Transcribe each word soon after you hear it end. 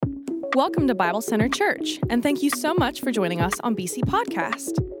Welcome to Bible Center Church, and thank you so much for joining us on BC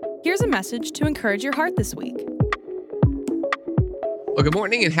Podcast. Here's a message to encourage your heart this week. Well, good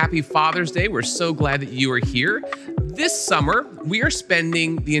morning and happy Father's Day. We're so glad that you are here. This summer, we are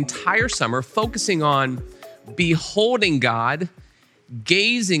spending the entire summer focusing on beholding God,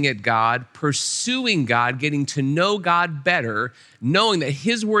 gazing at God, pursuing God, getting to know God better, knowing that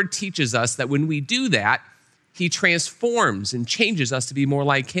His Word teaches us that when we do that, He transforms and changes us to be more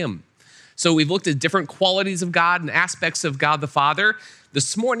like Him. So we've looked at different qualities of God and aspects of God the Father.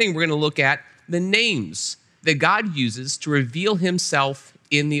 This morning, we're going to look at the names that God uses to reveal Himself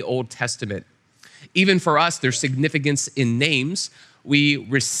in the Old Testament. Even for us, there's significance in names. We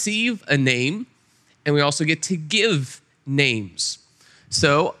receive a name, and we also get to give names.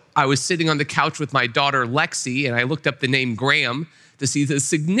 So I was sitting on the couch with my daughter, Lexi, and I looked up the name Graham to see the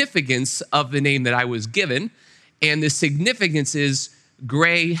significance of the name that I was given. And the significance is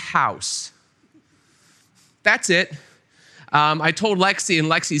gray house. That's it. I told Lexi, and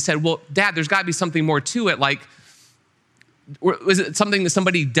Lexi said, well, Dad, there's got to be something more to it. Like, was it something that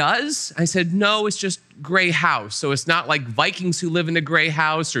somebody does? I said, no, it's just gray house. So it's not like Vikings who live in a gray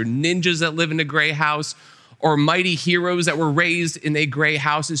house or ninjas that live in a gray house or mighty heroes that were raised in a gray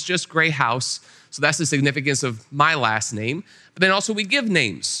house. It's just gray house. So that's the significance of my last name. But then also we give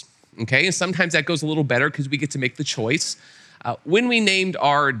names, okay? And sometimes that goes a little better because we get to make the choice. When we named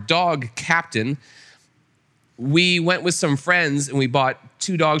our dog Captain, we went with some friends and we bought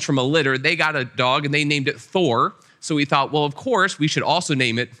 2 dogs from a litter. They got a dog and they named it Thor. So we thought, well, of course, we should also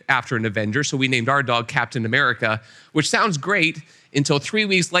name it after an Avenger. So we named our dog Captain America, which sounds great until 3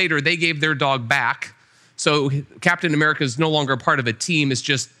 weeks later, they gave their dog back. So Captain America is no longer part of a team. It's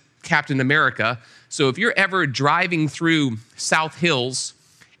just Captain America. So if you're ever driving through South Hills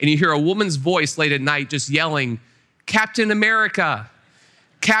and you hear a woman's voice late at night just yelling, Captain America,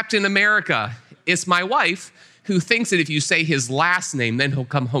 Captain America, it's my wife who thinks that if you say his last name, then he'll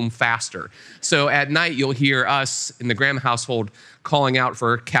come home faster. So at night, you'll hear us in the Graham household calling out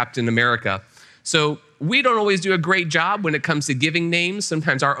for Captain America. So we don't always do a great job when it comes to giving names.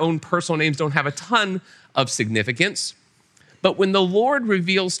 Sometimes our own personal names don't have a ton of significance. But when the Lord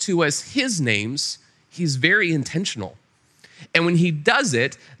reveals to us His names, He's very intentional. And when He does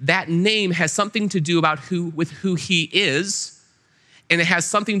it, that name has something to do with who He is, and it has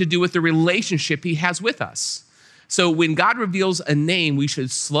something to do with the relationship He has with us. So when God reveals a name, we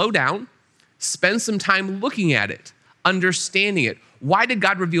should slow down, spend some time looking at it, understanding it. Why did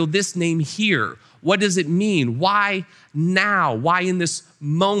God reveal this name here? What does it mean? Why now? Why in this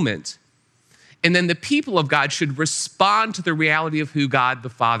moment? And then the people of God should respond to the reality of who God the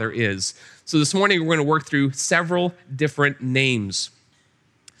Father is. So this morning, we're going to work through several different names.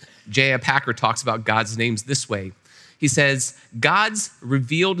 J.I. Packer talks about God's names this way. He says, God's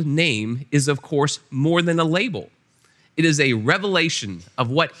revealed name is, of course, more than a label. It is a revelation of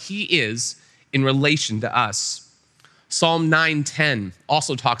what He is in relation to us. Psalm 9:10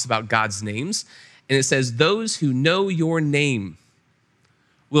 also talks about God's names, and it says, those who know your name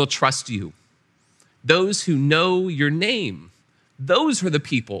will trust you. Those who know your name, those are the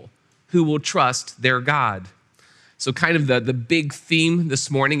people who will trust their God. So kind of the big theme this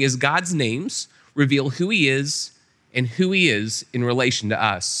morning is God's names reveal who He is and who He is in relation to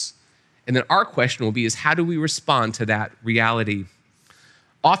us. And then our question will be is how do we respond to that reality?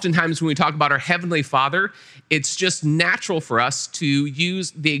 Oftentimes when we talk about our Heavenly Father, it's just natural for us to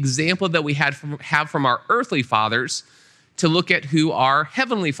use the example that we have from our earthly fathers to look at who our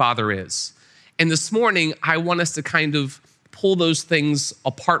Heavenly Father is. And this morning, I want us to kind of pull those things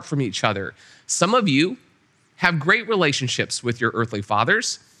apart from each other. Some of you have great relationships with your earthly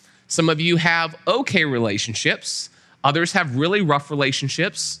fathers. Some of you have okay relationships. Others have really rough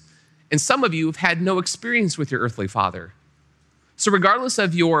relationships. And some of you have had no experience with your earthly father. So regardless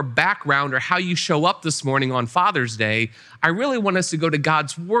of your background or how you show up this morning on Father's Day, I really want us to go to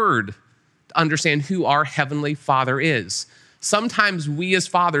God's Word to understand who our Heavenly Father is. Sometimes we as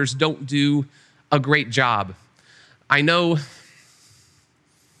fathers don't do a great job. I know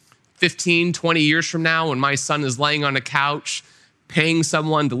 15, 20 years from now, when my son is laying on a couch, paying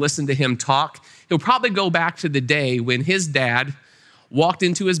someone to listen to him talk, he'll probably go back to the day when his dad walked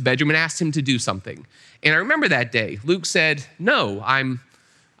into his bedroom and asked him to do something. And I remember that day. Luke said, no, I'm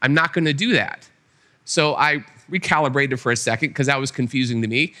not going to do that. So I recalibrated for a second because that was confusing to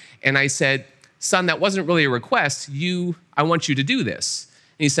me. And I said, son, that wasn't really a request. I want you to do this.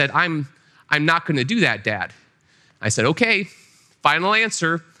 And he said, I'm not going to do that, Dad. I said, okay, final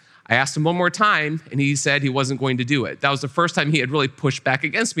answer. I asked him one more time, and he said he wasn't going to do it. That was the first time he had really pushed back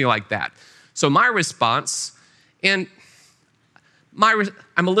against me like that. So my response, and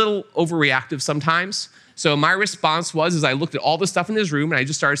I'm a little overreactive sometimes. So my response was, I looked at all the stuff in his room and I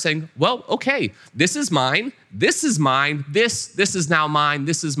just started saying, well, okay, this is mine, this is mine, this is now mine,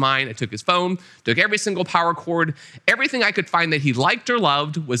 this is mine. I took his phone, took every single power cord, everything I could find that he liked or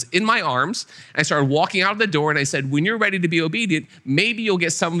loved was in my arms. And I started walking out of the door and I said, when you're ready to be obedient, maybe you'll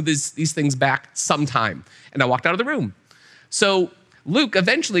get some of these things back sometime. And I walked out of the room. So Luke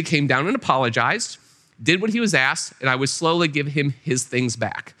eventually came down and apologized, did what he was asked, and I would slowly give him his things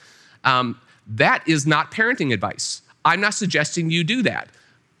back. That is not parenting advice. I'm not suggesting you do that.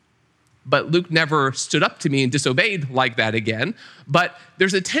 But Luke never stood up to me and disobeyed like that again. But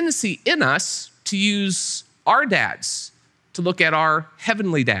there's a tendency in us to use our dads to look at our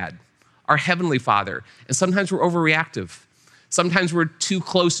heavenly dad, our heavenly father. And sometimes we're overreactive. Sometimes we're too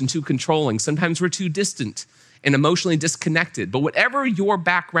close and too controlling. Sometimes we're too distant and emotionally disconnected. But whatever your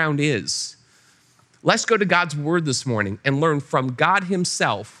background is, let's go to God's word this morning and learn from God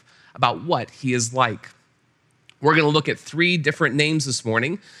himself about what he is like. We're going to look at 3 different names this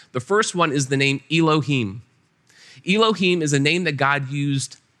morning. The first one is the name Elohim. Elohim is a name that God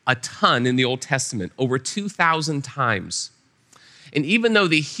used a ton in the Old Testament, over 2,000 times. And even though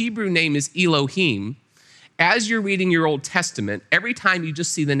the Hebrew name is Elohim, as you're reading your Old Testament, every time you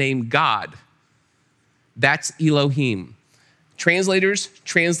just see the name God, that's Elohim. Translators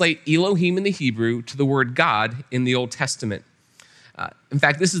translate Elohim in the Hebrew to the word God in the Old Testament. In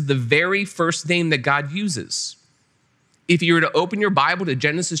fact, this is the very first name that God uses. If you were to open your Bible to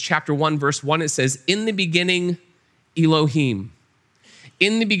Genesis chapter 1, verse 1, it says, in the beginning, Elohim.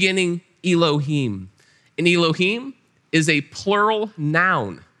 In the beginning, Elohim. And Elohim is a plural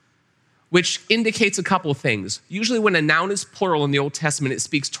noun, which indicates a couple of things. Usually when a noun is plural in the Old Testament, it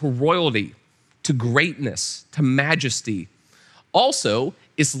speaks to royalty, to greatness, to majesty. Also,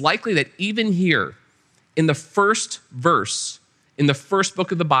 it's likely that even here in the first verse, in the first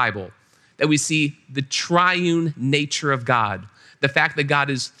book of the Bible, that we see the triune nature of God, the fact that God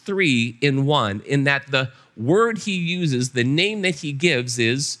is 3 in 1, in that the word he uses, the name that he gives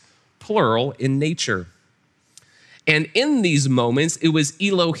is plural in nature. And in these moments, it was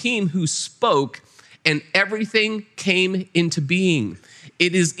Elohim who spoke and everything came into being.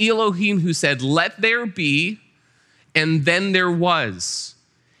 It is Elohim who said, let there be, and then there was.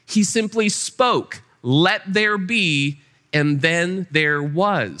 He simply spoke, let there be, and then there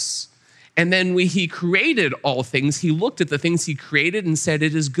was. And then when he created all things, he looked at the things he created and said,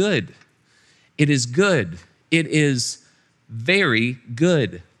 it is good. It is good. It is very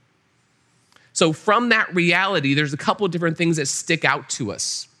good. So from that reality, there's a couple of different things that stick out to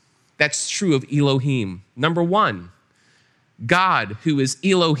us. That's true of Elohim. Number 1, God, who is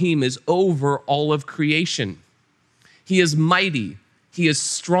Elohim, is over all of creation. He is mighty. He is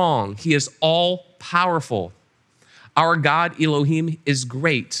strong. He is all-powerful. Our God, Elohim, is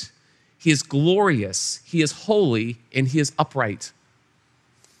great. He is glorious. He is holy, and he is upright.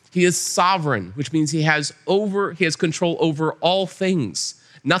 He is sovereign, which means he has control over all things.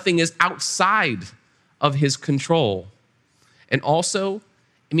 Nothing is outside of his control. And also,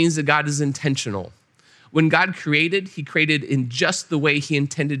 it means that God is intentional. When God created, he created in just the way he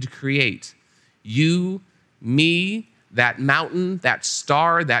intended to create. You, me, that mountain, that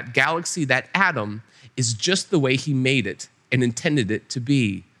star, that galaxy, that atom is just the way he made it and intended it to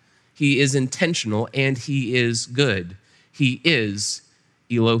be. He is intentional and he is good. He is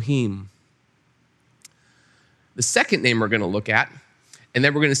Elohim. The second name we're going to look at, and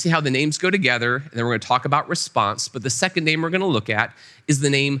then we're going to see how the names go together, and then we're going to talk about response, but the second name we're going to look at is the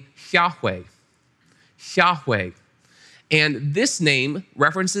name Yahweh. Yahweh. And this name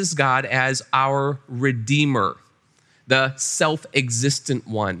references God as our Redeemer, the self-existent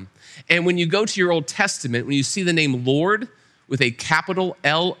one. And when you go to your Old Testament, when you see the name Lord with a capital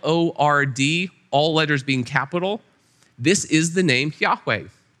L-O-R-D, all letters being capital, this is the name Yahweh.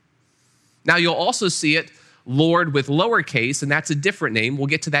 Now you'll also see it Lord with lowercase, and that's a different name. We'll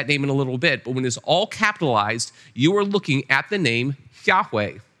get to that name in a little bit, but when it's all capitalized, you are looking at the name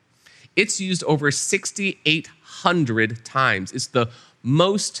Yahweh. It's used over 6,800 times. It's the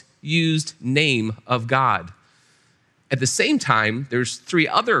most used name of God. At the same time, there's 3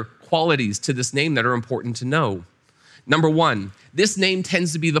 other qualities to this name that are important to know. Number 1, this name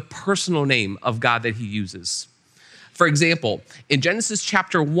tends to be the personal name of God that he uses. For example, in Genesis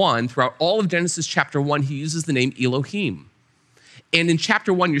chapter 1, throughout all of Genesis chapter 1, he uses the name Elohim. And in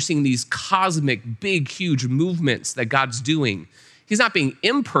chapter 1, you're seeing these cosmic, big, huge movements that God's doing. He's not being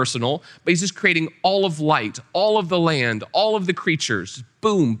impersonal, but he's just creating all of light, all of the land, all of the creatures.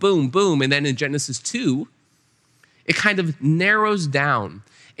 Boom, boom, boom. And then in Genesis 2, it kind of narrows down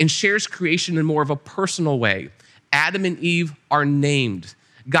and shares creation in more of a personal way. Adam and Eve are named.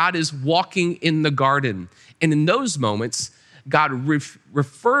 God is walking in the garden. And in those moments, God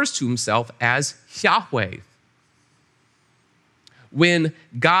refers to himself as Yahweh. When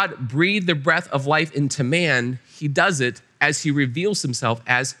God breathed the breath of life into man, he does it as he reveals himself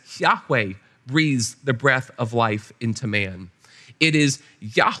as Yahweh breathes the breath of life into man. It is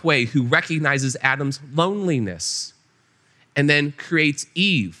Yahweh who recognizes Adam's loneliness and then creates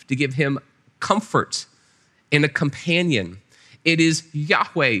Eve to give him comfort and a companion. It is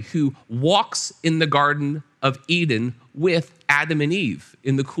Yahweh who walks in the Garden of Eden with Adam and Eve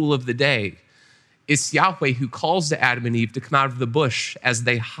in the cool of the day. It's Yahweh who calls to Adam and Eve to come out of the bush as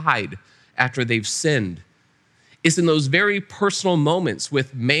they hide after they've sinned. It's in those very personal moments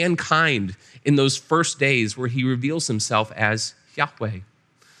with mankind in those first days where he reveals himself as Yahweh.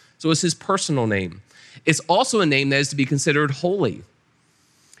 So it's his personal name. It's also a name that is to be considered holy.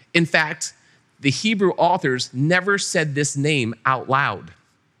 In fact, the Hebrew authors never said this name out loud.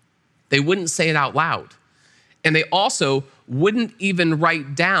 They wouldn't say it out loud. And they also wouldn't even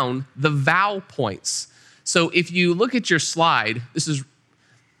write down the vowel points. So if you look at your slide,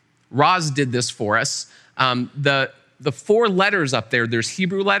 Roz did this for us. The 4 letters up there, there's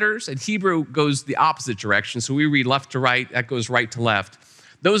Hebrew letters, and Hebrew goes the opposite direction. So we read left to right, that goes right to left.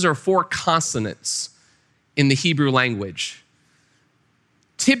 Those are 4 consonants in the Hebrew language.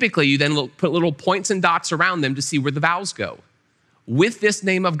 Typically, you then put little points and dots around them to see where the vowels go. With this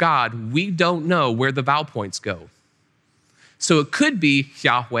name of God, we don't know where the vowel points go. So it could be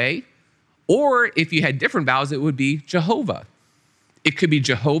Yahweh, or if you had different vowels, it would be Jehovah. It could be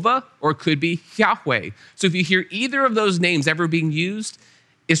Jehovah, or it could be Yahweh. So if you hear either of those names ever being used,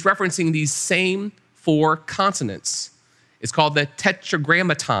 it's referencing these same 4 consonants. It's called the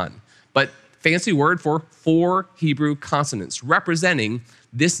tetragrammaton, but fancy word for 4 Hebrew consonants representing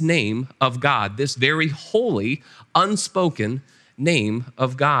this name of God, this very holy, unspoken name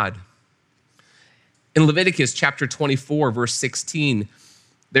of God. In Leviticus chapter 24, verse 16,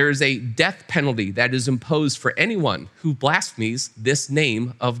 there is a death penalty that is imposed for anyone who blasphemes this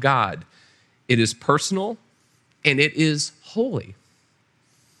name of God. It is personal and it is holy.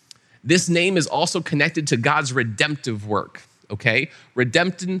 This name is also connected to God's redemptive work, okay?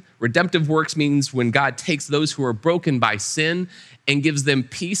 Redemptive works means when God takes those who are broken by sin and gives them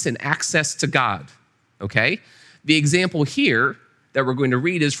peace and access to God, okay? The example here that we're going to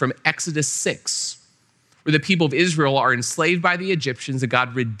read is from Exodus 6, where the people of Israel are enslaved by the Egyptians, and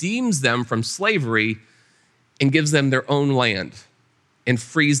God redeems them from slavery and gives them their own land and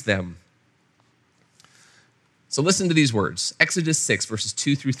frees them. So listen to these words. Exodus 6, verses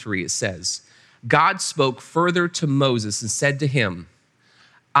 2 through 3, it says, God spoke further to Moses and said to him,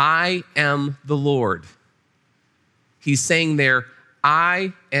 I am the Lord. He's saying there,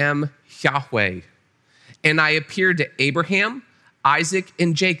 I am Yahweh. And I appeared to Abraham, Isaac,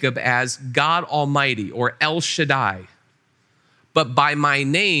 and Jacob as God Almighty, or El Shaddai. But by my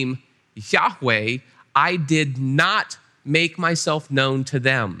name, Yahweh, I did not make myself known to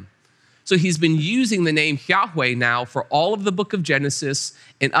them. So he's been using the name Yahweh now for all of the book of Genesis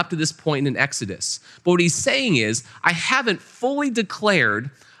and up to this point in Exodus. But what he's saying is, I haven't fully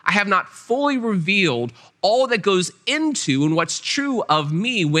declared, I have not fully revealed all that goes into and what's true of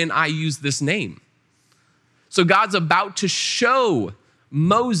me when I use this name. So God's about to show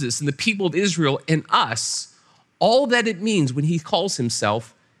Moses and the people of Israel and us all that it means when he calls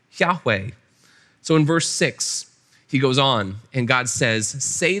himself Yahweh. So in verse 6, he goes on and God says,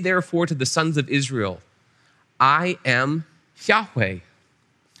 say therefore to the sons of Israel, I am Yahweh,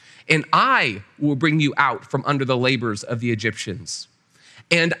 and I will bring you out from under the labors of the Egyptians,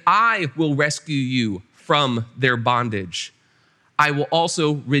 and I will rescue you from their bondage. I will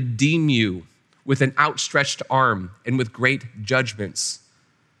also redeem you with an outstretched arm and with great judgments.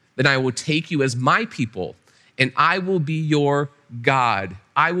 Then I will take you as my people, and I will be your God.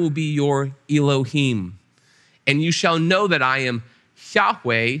 I will be your Elohim. And you shall know that I am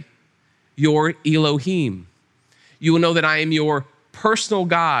Yahweh, your Elohim. You will know that I am your personal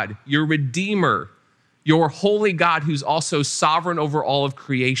God, your Redeemer, your holy God who's also sovereign over all of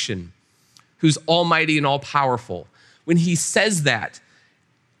creation, who's almighty and all-powerful. When he says that,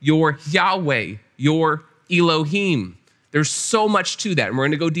 your Yahweh, your Elohim, there's so much to that, and we're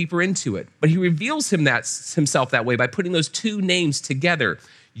going to go deeper into it. But he reveals himself that way by putting those 2 names together.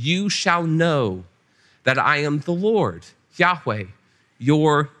 You shall know that I am the Lord, Yahweh,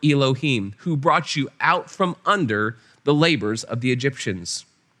 your Elohim, who brought you out from under the labors of the Egyptians.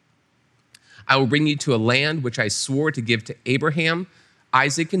 I will bring you to a land which I swore to give to Abraham,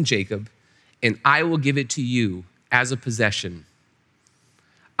 Isaac, and Jacob, and I will give it to you as a possession.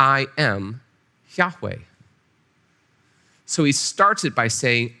 I am Yahweh. So he starts it by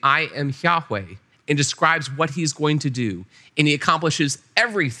saying, I am Yahweh, and describes what he's going to do. And he accomplishes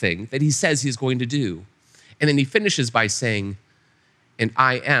everything that he says he's going to do. And then he finishes by saying, and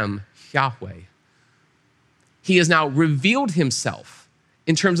I am Yahweh. He has now revealed himself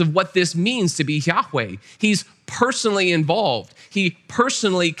in terms of what this means to be Yahweh. He's personally involved. He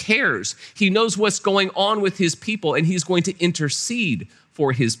personally cares. He knows what's going on with his people, and he's going to intercede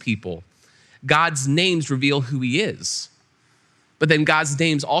for his people. God's names reveal who he is. But then God's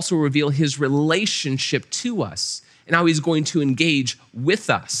names also reveal his relationship to us and how he's going to engage with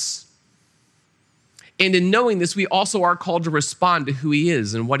us. And in knowing this, we also are called to respond to who he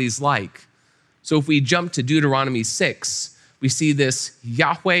is and what he's like. So if we jump to Deuteronomy 6, we see this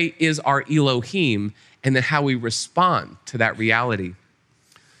Yahweh is our Elohim, and then how we respond to that reality.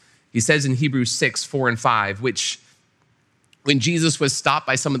 He says in Hebrews 6, 4 and 5, which when Jesus was stopped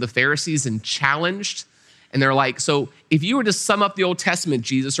by some of the Pharisees and challenged, and they're like, so if you were to sum up the Old Testament,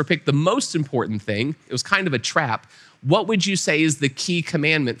 Jesus, or pick the most important thing, it was kind of a trap, what would you say is the key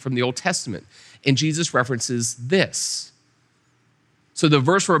commandment from the Old Testament? And Jesus references this. So the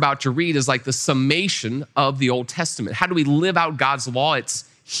verse we're about to read is like the summation of the Old Testament. How do we live out God's law? It's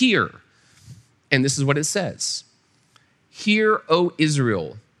here. And this is what it says. Hear, O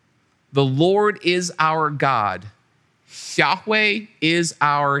Israel, the Lord is our God. Yahweh is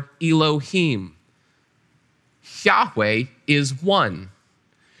our Elohim. Yahweh is one.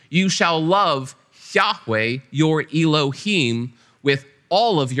 You shall love Yahweh, your Elohim, with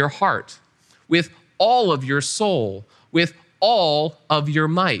all of your heart, with all of your soul, with all of your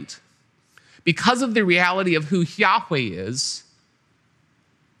might. Because of the reality of who Yahweh is,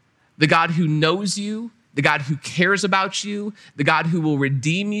 the God who knows you, the God who cares about you, the God who will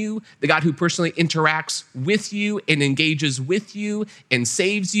redeem you, the God who personally interacts with you and engages with you and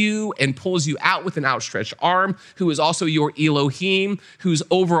saves you and pulls you out with an outstretched arm, who is also your Elohim, who's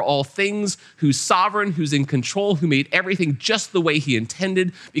over all things, who's sovereign, who's in control, who made everything just the way he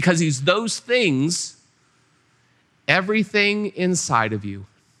intended. Because he's those things, everything inside of you,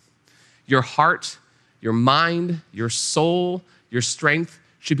 your heart, your mind, your soul, your strength,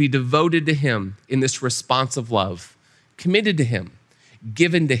 should be devoted to him in this response of love, committed to him,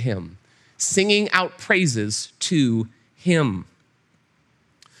 given to him, singing out praises to him.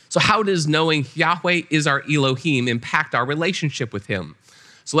 So how does knowing Yahweh is our Elohim impact our relationship with him?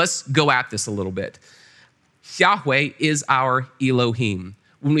 So let's go at this a little bit. Yahweh is our Elohim.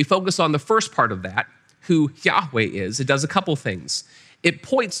 When we focus on the first part of that, who Yahweh is, it does a couple things. It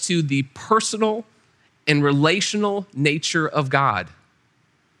points to the personal and relational nature of God.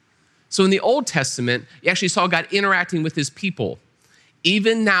 So in the Old Testament, you actually saw God interacting with his people.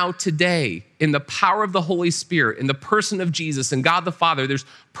 Even now today, in the power of the Holy Spirit, in the person of Jesus and God the Father, there's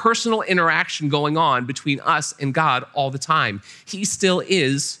personal interaction going on between us and God all the time. He still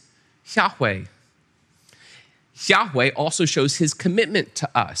is Yahweh. Yahweh also shows his commitment to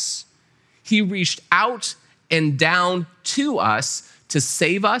us. He reached out and down to us to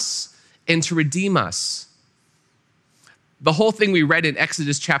save us and to redeem us. The whole thing we read in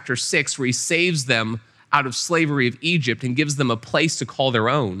Exodus chapter 6, where he saves them out of slavery of Egypt and gives them a place to call their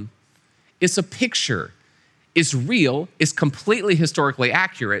own, it's a picture. It's real. It's completely historically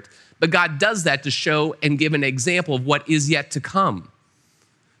accurate. But God does that to show and give an example of what is yet to come.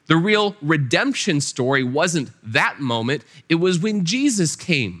 The real redemption story wasn't that moment. It was when Jesus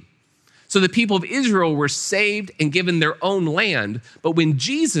came. So the people of Israel were saved and given their own land. But when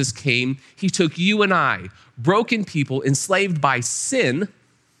Jesus came, he took you and I, broken people enslaved by sin,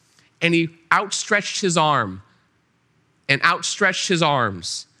 and he outstretched his arm and outstretched his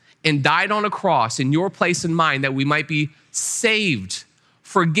arms and died on a cross in your place and mine that we might be saved,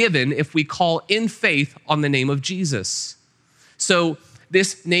 forgiven if we call in faith on the name of Jesus. So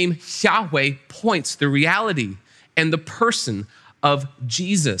this name Yahweh points the reality and the person of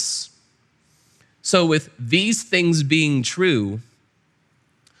Jesus. So with these things being true,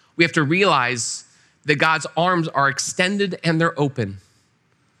 we have to realize that God's arms are extended and they're open.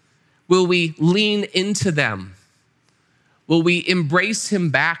 Will we lean into them? Will we embrace him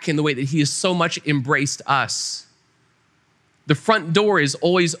back in the way that he has so much embraced us? The front door is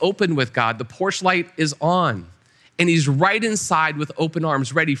always open with God. The porch light is on, and he's right inside with open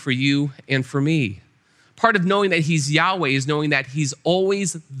arms ready for you and for me. Part of knowing that he's Yahweh is knowing that he's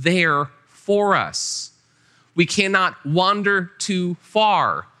always there for us. We cannot wander too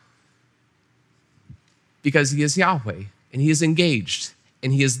far because he is Yahweh, and he is engaged,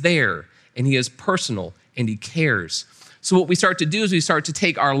 and he is there, and he is personal, and he cares. So what we start to do is we start to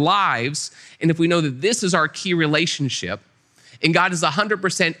take our lives, and if we know that this is our key relationship, and God is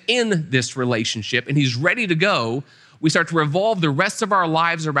 100% in this relationship, and he's ready to go, We start to revolve the rest of our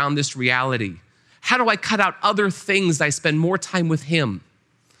lives around this reality. How do I cut out other things that I spend more time with him?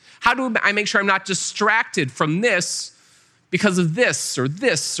 How do I make sure I'm not distracted from this because of this or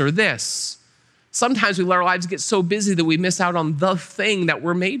this or this? Sometimes we let our lives get so busy that we miss out on the thing that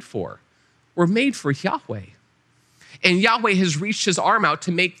we're made for. We're made for Yahweh. And Yahweh has reached his arm out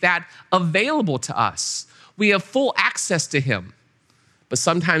to make that available to us. We have full access to him. But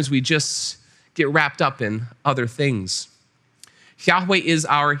sometimes we just get wrapped up in other things. Yahweh is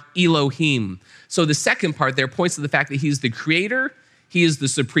our Elohim. So the second part there points to the fact that he's the creator, he is the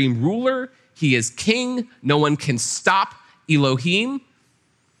supreme ruler, he is king. No one can stop Elohim.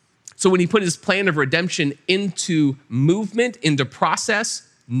 So when he put his plan of redemption into movement, into process,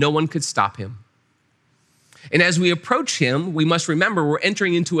 no one could stop him. And as we approach him, we must remember we're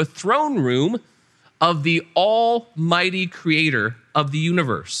entering into a throne room of the almighty creator of the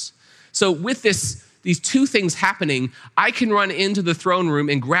universe. So with these two things happening, I can run into the throne room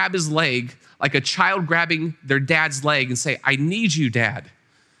and grab his leg like a child grabbing their dad's leg and say, I need you, Dad.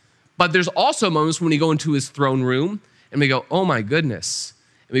 But there's also moments when we go into his throne room and we go, oh my goodness.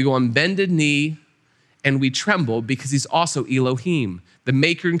 And we go on bended knee and we tremble because he's also Elohim, the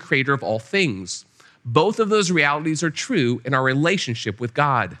maker and creator of all things. Both of those realities are true in our relationship with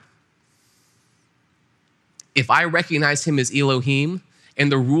God. If I recognize him as Elohim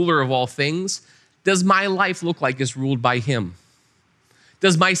and the ruler of all things, does my life look like it's ruled by him?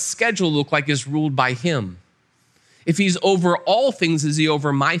 Does my schedule look like it's ruled by him? If he's over all things, is he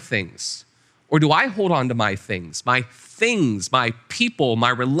over my things? Or do I hold on to my things, my people, my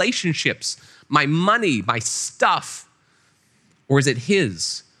relationships, my money, my stuff? Or is it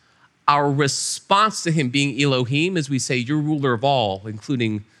his? Our response to him being Elohim is we say, you're ruler of all,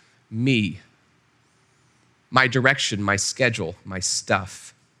 including me, my direction, my schedule, my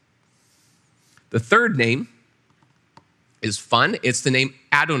stuff. The third name is fun. It's the name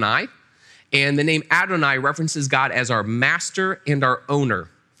Adonai. And the name Adonai references God as our master and our owner.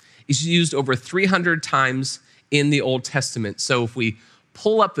 It's used over 300 times in the Old Testament. So if we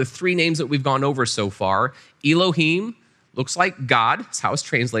pull up the three names that we've gone over so far, Elohim looks like God. That's how it's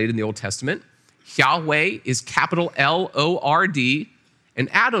translated in the Old Testament. Yahweh is capital L-O-R-D.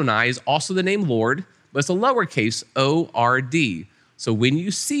 And Adonai is also the name Lord, but it's a lowercase O-R-D. So when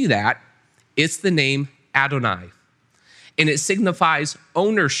you see that, it's the name Adonai. And it signifies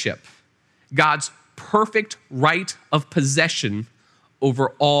ownership, God's perfect right of possession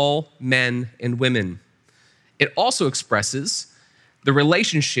over all men and women. It also expresses the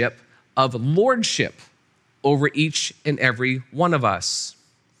relationship of lordship over each and every one of us.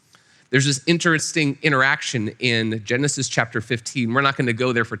 There's this interesting interaction in Genesis chapter 15. We're not going to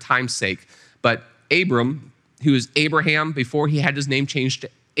go there for time's sake, but Abram, who is Abraham before he had his name changed to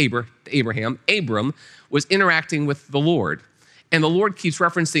Abraham, Abram was interacting with the Lord. And the Lord keeps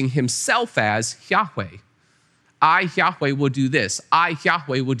referencing himself as Yahweh. I, Yahweh, will do this. I,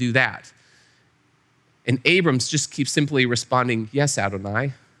 Yahweh, will do that. And Abram just keeps simply responding, yes,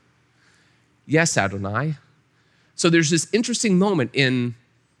 Adonai. Yes, Adonai. So there's this interesting moment in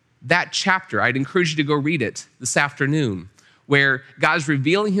that chapter. I'd encourage you to go read it this afternoon, where God's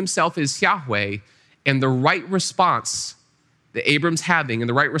revealing himself as Yahweh, and the right response that Abram's having and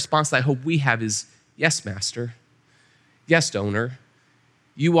the right response that I hope we have is, yes, Master. Yes, owner.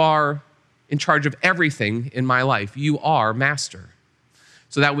 You are in charge of everything in my life. You are Master.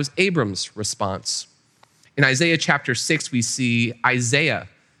 So that was Abram's response. In Isaiah chapter 6, we see Isaiah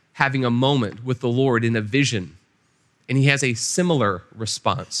having a moment with the Lord in a vision, and he has a similar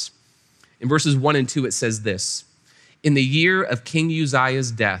response. In verses 1 and 2, it says this, in the year of King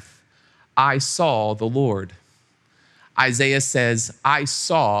Uzziah's death, I saw the Lord. Isaiah says, I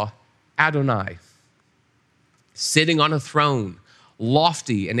saw Adonai sitting on a throne,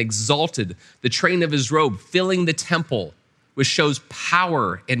 lofty and exalted, the train of his robe filling the temple, which shows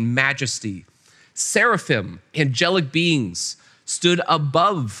power and majesty. Seraphim, angelic beings, stood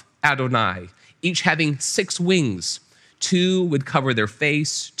above Adonai, each having 6 wings. 2 would cover their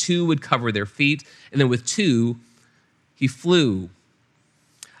face, 2 would cover their feet, and then with 2, he flew.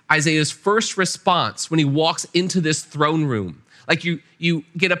 Isaiah's first response when he walks into this throne room, like you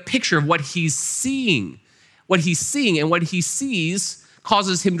get a picture of what he's seeing. What he's seeing and what he sees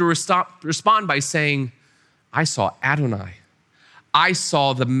causes him to respond by saying, I saw Adonai. I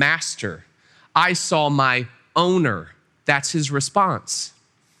saw the Master. I saw my owner. That's his response.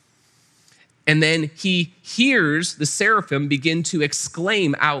 And then he hears the seraphim begin to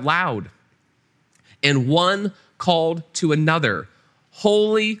exclaim out loud. And one called to another,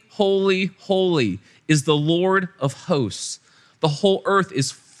 holy, holy, holy is the Lord of hosts. The whole earth is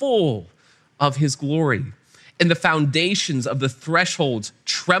full of his glory. and the foundations of the thresholds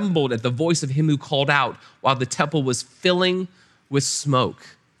trembled at the voice of him who called out, while the temple was filling with smoke.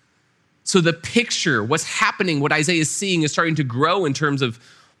 So the picture, what's happening, what Isaiah is seeing is starting to grow in terms of,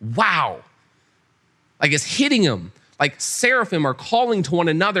 wow, like it's hitting him. Like seraphim are calling to one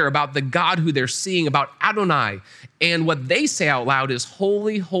another about the God who they're seeing, about Adonai. And what they say out loud is,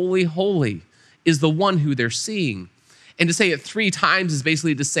 holy, holy, holy is the one who they're seeing. And to say it 3 times is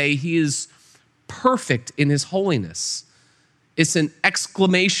basically to say he is perfect in his holiness. It's an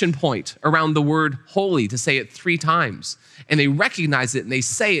exclamation point around the word holy to say it 3 times. And they recognize it and they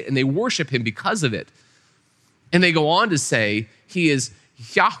say it and they worship him because of it. And they go on to say he is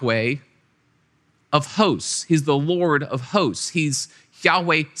Yahweh of hosts. He's the Lord of hosts. He's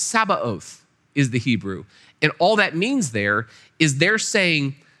Yahweh Sabaoth is the Hebrew. And all that means there is they're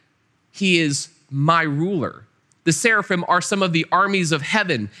saying he is my ruler. The seraphim are some of the armies of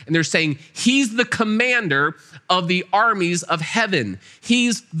heaven, and they're saying he's the commander of the armies of heaven.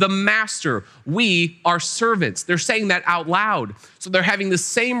 He's the master. We are servants. They're saying that out loud. So they're having the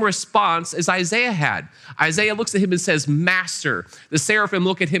same response as Isaiah had. Isaiah looks at him and says, Master. The seraphim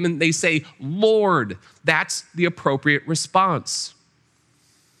look at him and they say, Lord. That's the appropriate response.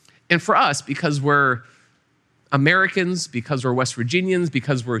 And for us, because we're Americans, because we're West Virginians,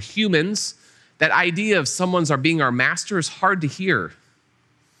 because we're humans, that idea of someone's being our master is hard to hear.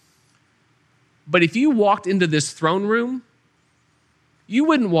 But if you walked into this throne room, you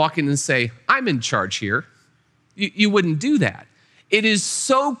wouldn't walk in and say, I'm in charge here. You wouldn't do that. It is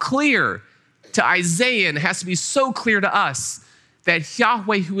so clear to Isaiah, and it has to be so clear to us, that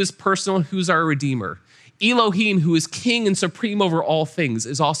Yahweh, who is personal, who's our Redeemer, Elohim, who is king and supreme over all things,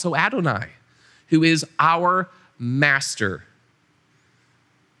 is also Adonai, who is our master.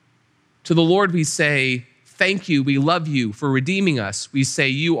 To the Lord we say, thank you, we love you for redeeming us. We say,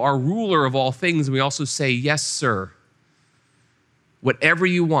 you are ruler of all things. And we also say, yes, sir. Whatever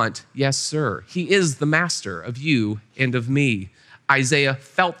you want, yes, sir. He is the master of you and of me. Isaiah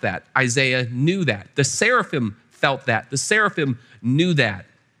felt that. Isaiah knew that. The seraphim felt that. The seraphim knew that.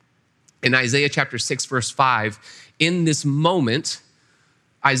 In Isaiah chapter 6, verse 5, in this moment,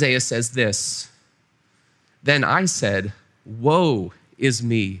 Isaiah says this, then I said, woe is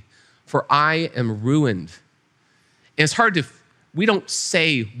me, for I am ruined. And it's hard we don't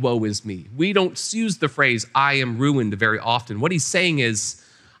say, woe is me. We don't use the phrase, I am ruined very often. What he's saying is,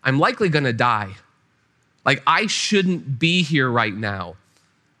 I'm likely gonna die. Like I shouldn't be here right now.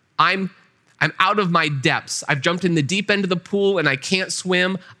 I'm out of my depths. I've jumped in the deep end of the pool and I can't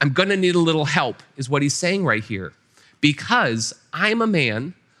swim. I'm gonna need a little help, is what he's saying right here. Because I'm a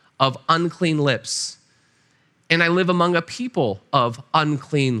man of unclean lips. And I live among a people of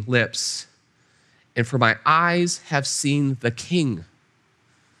unclean lips. And for my eyes have seen the King,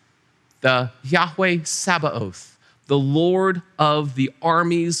 the Yahweh Sabaoth, the Lord of the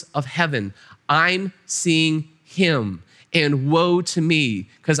armies of heaven. I'm seeing him. And woe to me,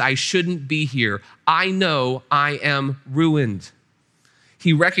 because I shouldn't be here. I know I am ruined.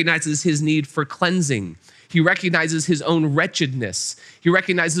 He recognizes his need for cleansing. He recognizes his own wretchedness. He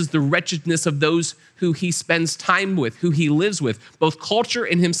recognizes the wretchedness of those who he spends time with, who he lives with. Both culture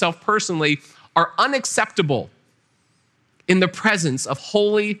and himself personally are unacceptable in the presence of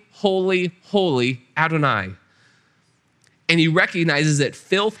holy, holy, holy Adonai. And he recognizes that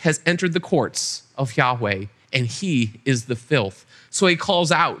filth has entered the courts of Yahweh, and he is the filth. So he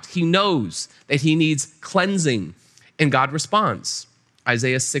calls out. He knows that he needs cleansing, and God responds.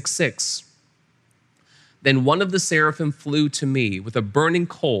 Isaiah 6:6. Then one of the seraphim flew to me with a burning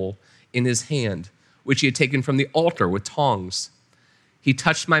coal in his hand, which he had taken from the altar with tongs. He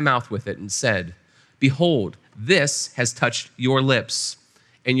touched my mouth with it and said, behold, this has touched your lips,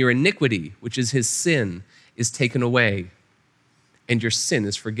 and your iniquity, which is his sin, is taken away, and your sin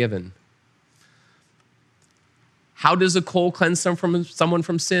is forgiven. How does a coal cleanse someone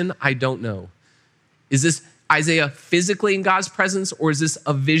from sin? I don't know. Is this Isaiah physically in God's presence, or is this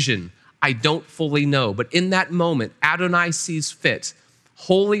a vision? I don't fully know. But in that moment, Adonai sees fit.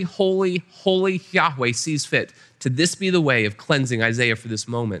 Holy, holy, holy Yahweh sees fit to this be the way of cleansing Isaiah for this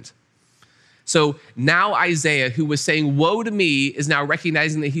moment. So now Isaiah, who was saying, woe to me, is now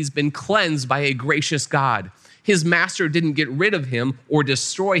recognizing that he's been cleansed by a gracious God. His master didn't get rid of him or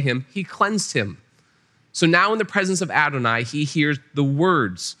destroy him. He cleansed him. So now in the presence of Adonai, he hears the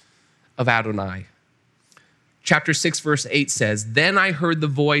words of Adonai. Chapter 6, verse 8 says, then I heard the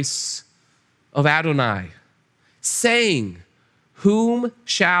voice of Adonai saying, whom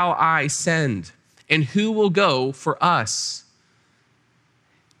shall I send? And who will go for us?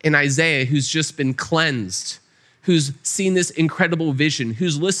 And Isaiah, who's just been cleansed, who's seen this incredible vision,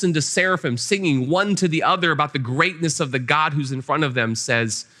 who's listened to seraphim singing one to the other about the greatness of the God who's in front of them,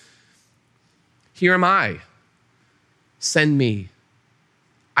 says, "Here am I, send me."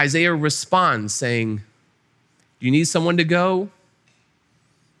 Isaiah responds saying, "You need someone to go?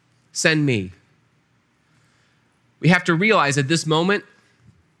 Send me." We have to realize at this moment,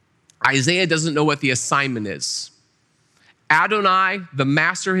 Isaiah doesn't know what the assignment is. Adonai, the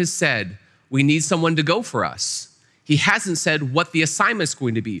master, has said, we need someone to go for us. He hasn't said what the assignment is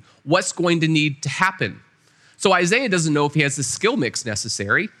going to be, what's going to need to happen. So Isaiah doesn't know if he has the skill mix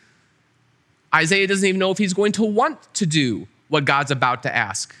necessary. Isaiah doesn't even know if he's going to want to do what God's about to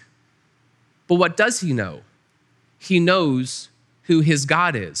ask. But what does he know? He knows who his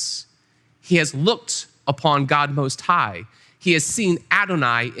God is. He has looked upon God Most High. He has seen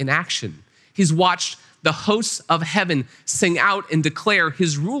Adonai in action. He's watched the hosts of heaven sing out and declare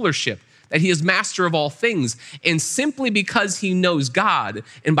his rulership, that he is master of all things. And simply because he knows God,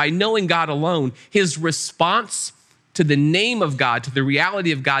 and by knowing God alone, his response to the name of God, to the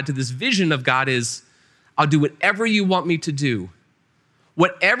reality of God, to this vision of God is, I'll do whatever you want me to do.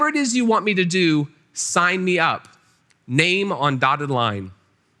 Whatever it is you want me to do, sign me up. Name on dotted line.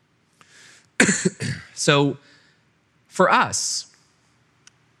 So for us,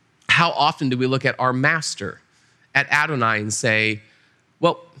 how often do we look at our master, at Adonai, and say,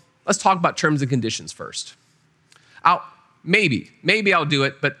 well, let's talk about terms and conditions first. Maybe I'll do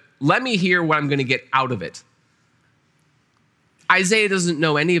it, but let me hear what I'm going to get out of it. Isaiah doesn't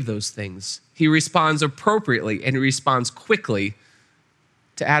know any of those things. He responds appropriately and he responds quickly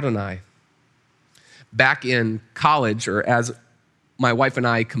to Adonai. Back in college, or as my wife and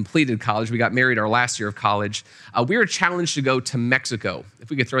I completed college, we got married our last year of college, we were challenged to go to Mexico.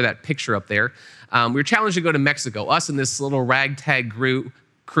 If we could throw that picture up there. We were challenged to go to Mexico. Us and this little ragtag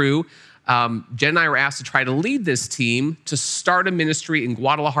crew, Jen and I were asked to try to lead this team to start a ministry in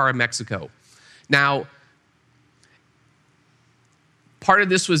Guadalajara, Mexico. Now, part of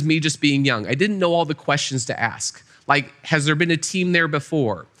this was me just being young. I didn't know all the questions to ask. Like, has there been a team there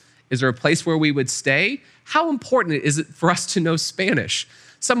before? Is there a place where we would stay? How important is it for us to know Spanish?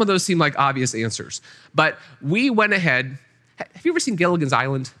 Some of those seem like obvious answers. But we went ahead. Have you ever seen Gilligan's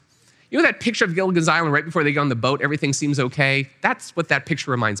Island? You know that picture of Gilligan's Island right before they get on the boat, everything seems okay? That's what that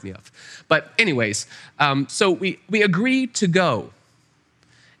picture reminds me of. But anyways, so we agreed to go.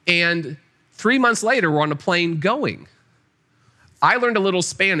 And 3 months later, we're on a plane going. I learned a little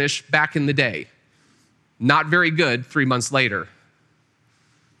Spanish back in the day. Not very good 3 months later.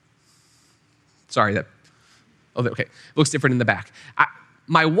 Sorry, okay, looks different in the back.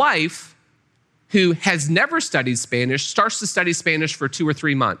 My wife, who has never studied Spanish, starts to study Spanish for 2 or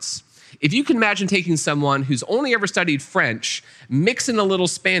 3 months. If you can imagine taking someone who's only ever studied French, mix in a little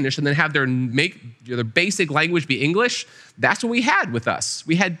Spanish, and then have their basic language be English, that's what we had with us.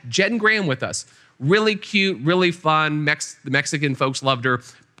 We had Jen Graham with us. Really cute, really fun. The Mexican folks loved her.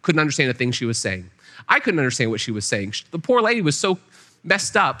 Couldn't understand a thing she was saying. I couldn't understand what she was saying. The poor lady was so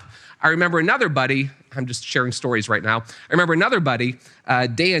messed up. I remember another buddy, I'm just sharing stories right now. I remember another buddy,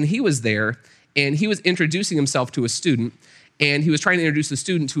 Dan, he was there, and he was introducing himself to a student, and he was trying to introduce the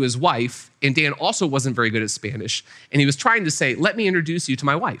student to his wife, and Dan also wasn't very good at Spanish, and he was trying to say, let me introduce you to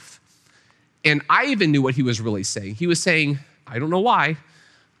my wife. And I even knew what he was really saying. He was saying, I don't know why,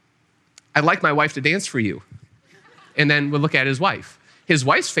 I'd like my wife to dance for you. And then we'll look at his wife. His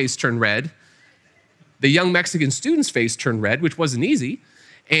wife's face turned red. The young Mexican student's face turned red, which wasn't easy.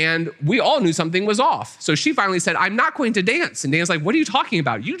 And we all knew something was off. So she finally said, I'm not going to dance. And Dan's like, what are you talking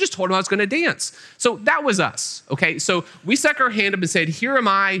about? You just told him I was going to dance. So that was us, okay? So we stuck our hand up and said, here am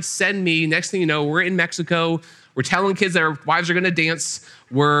I, send me. Next thing you know, we're in Mexico. We're telling kids that our wives are going to dance.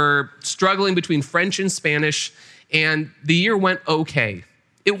 We're struggling between French and Spanish. And the year went okay.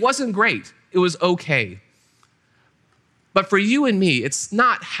 It wasn't great. It was okay. But for you and me, it's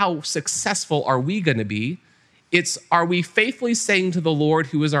not how successful are we going to be. It's, are we faithfully saying to the Lord,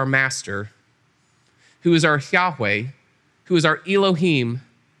 who is our master, who is our Yahweh, who is our Elohim,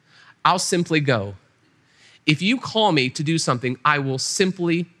 I'll simply go. If you call me to do something, I will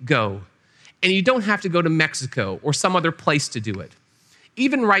simply go. And you don't have to go to Mexico or some other place to do it.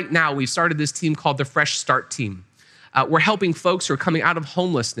 Even right now, we've started this team called the Fresh Start Team. We're helping folks who are coming out of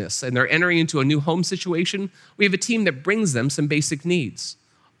homelessness and they're entering into a new home situation. We have a team that brings them some basic needs.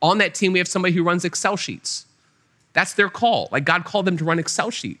 On that team, we have somebody who runs Excel sheets. That's their call. Like God called them to run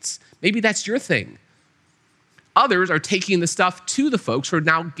Excel sheets. Maybe that's your thing. Others are taking the stuff to the folks who are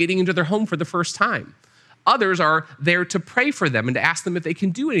now getting into their home for the first time. Others are there to pray for them and to ask them if they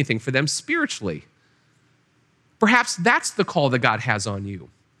can do anything for them spiritually. Perhaps that's the call that God has on you.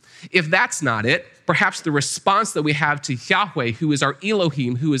 If that's not it, perhaps the response that we have to Yahweh, who is our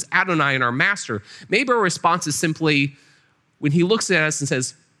Elohim, who is Adonai and our master, maybe our response is simply when he looks at us and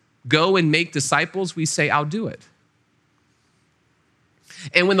says, go and make disciples, we say, I'll do it.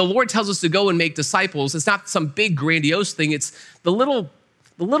 And when the Lord tells us to go and make disciples, it's not some big grandiose thing. It's the little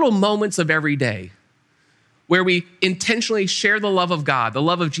moments of every day where we intentionally share the love of God, the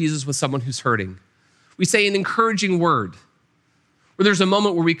love of Jesus with someone who's hurting. We say an encouraging word, where there's a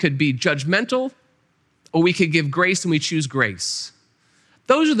moment where we could be judgmental or we could give grace and we choose grace.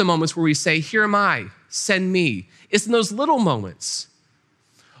 Those are the moments where we say, here am I, send me. It's in those little moments.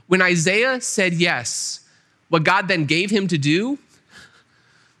 When Isaiah said yes, what God then gave him to do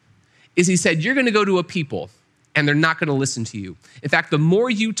is he said, you're gonna go to a people and they're not gonna listen to you. In fact, the more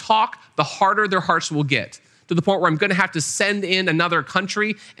you talk, the harder their hearts will get, to the point where I'm gonna have to send in another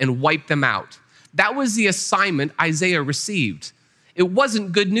country and wipe them out. That was the assignment Isaiah received. It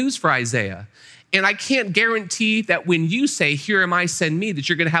wasn't good news for Isaiah. And I can't guarantee that when you say, here am I, send me, that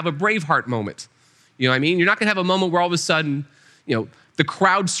you're gonna have a Braveheart moment. You know what I mean? You're not gonna have a moment where all of a sudden, the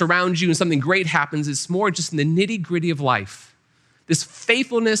crowd surrounds you and something great happens. It's more just in the nitty gritty of life. This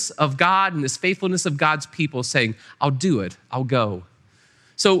faithfulness of God and this faithfulness of God's people saying, I'll do it, I'll go.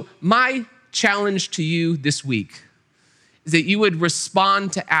 So my challenge to you this week is that you would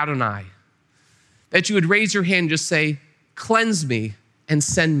respond to Adonai, that you would raise your hand and just say, cleanse me and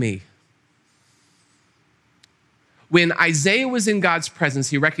send me. When Isaiah was in God's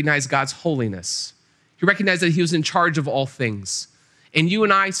presence, he recognized God's holiness. He recognized that he was in charge of all things. And you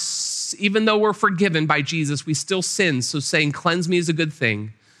and I, even though we're forgiven by Jesus, we still sin. So saying, cleanse me is a good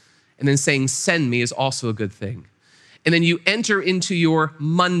thing. And then saying, send me is also a good thing. And then you enter into your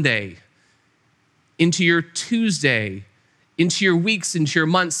Monday, into your Tuesday, into your weeks, into your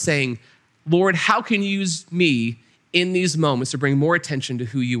months saying, Lord, how can you use me in these moments to bring more attention to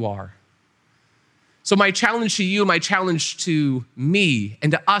who you are? So my challenge to you, my challenge to me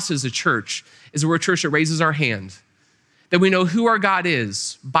and to us as a church is that we're a church that raises our hand, that we know who our God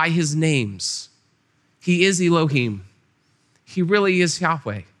is by his names. He is Elohim. He really is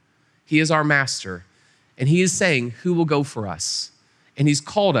Yahweh. He is our master. And he is saying, who will go for us? And he's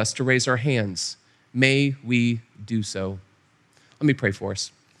called us to raise our hands. May we do so. Let me pray for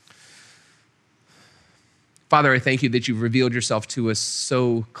us. Father, I thank you that you've revealed yourself to us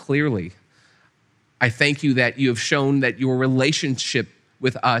so clearly. I thank you that you have shown that your relationship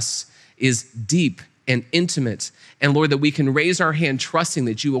with us is deep and intimate. And Lord, that we can raise our hand trusting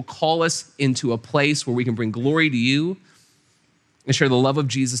that you will call us into a place where we can bring glory to you and share the love of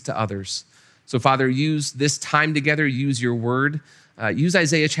Jesus to others. So Father, use this time together, use your word, use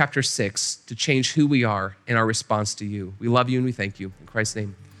Isaiah chapter 6 to change who we are in our response to you. We love you and we thank you. In Christ's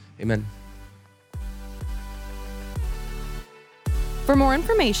name, amen. For more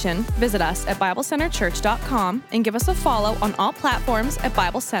information, visit us at BibleCenterChurch.com and give us a follow on all platforms at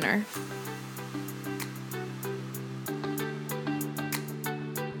Bible Center.